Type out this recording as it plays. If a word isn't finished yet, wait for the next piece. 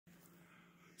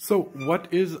So what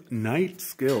is night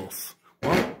skills?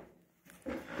 Well,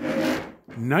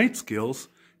 night skills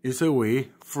is a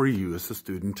way for you as a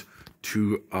student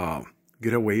to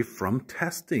get away from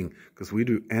testing, because we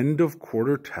do end of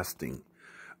quarter testing.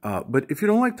 But if you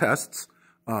don't like tests,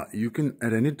 you can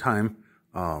at any time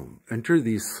enter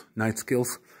these night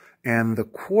skills, and the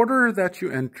quarter that you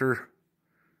enter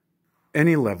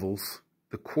any levels,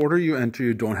 the quarter you enter,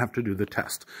 you don't have to do the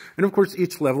test. And of course,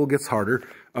 each level gets harder.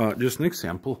 Just an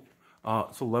example.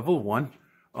 So level 1,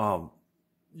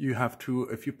 you have to,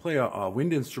 if you play a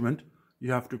wind instrument,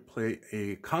 you have to play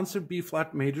a concert B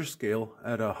flat major scale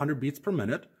at 100 beats per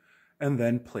minute, and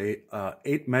then play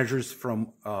 8 measures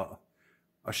from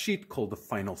a sheet called the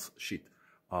finals sheet.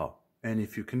 And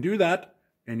if you can do that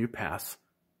and you pass,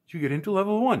 you get into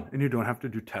level 1 and you don't have to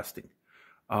do testing.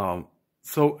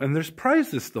 And there's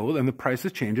prizes though, and the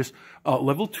prizes changes.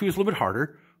 Level 2 is a little bit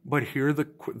harder, but here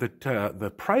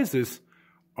the prizes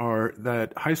are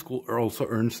that high school also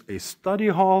earns a study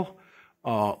hall.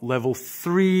 Level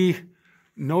 3,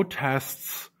 no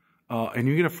tests, and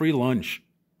you get a free lunch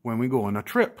when we go on a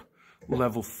trip.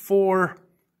 Level 4,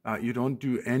 you don't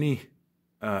do any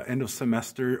end of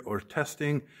semester or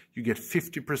testing. You get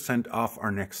 50% off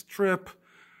our next trip.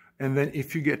 And then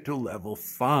if you get to level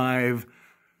 5,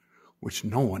 which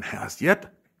no one has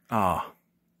yet,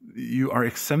 you are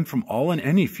exempt from all and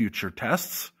any future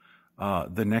tests.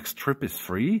 The next trip is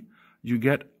free. You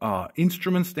get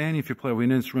instrument stand if you play a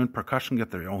wind instrument. Percussion get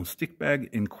their own stick bag.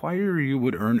 In choir, you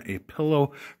would earn a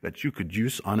pillow that you could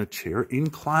use on a chair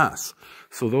in class.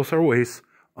 So those are ways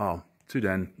to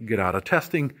then get out of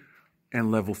testing. And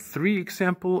level 3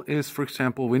 example is, for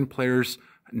example, wind players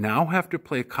now have to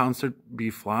play concert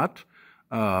B flat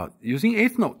using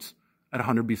 8th notes at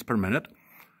 100 beats per minute,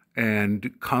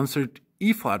 and concert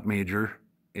E flat major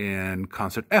and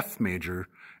concert F major,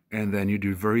 and then you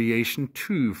do variation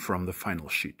 2 from the final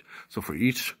sheet. So for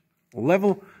each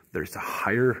level, there's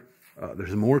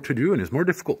there's more to do and it's more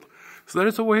difficult. So that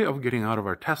is a way of getting out of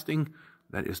our testing.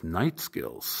 That is night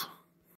skills.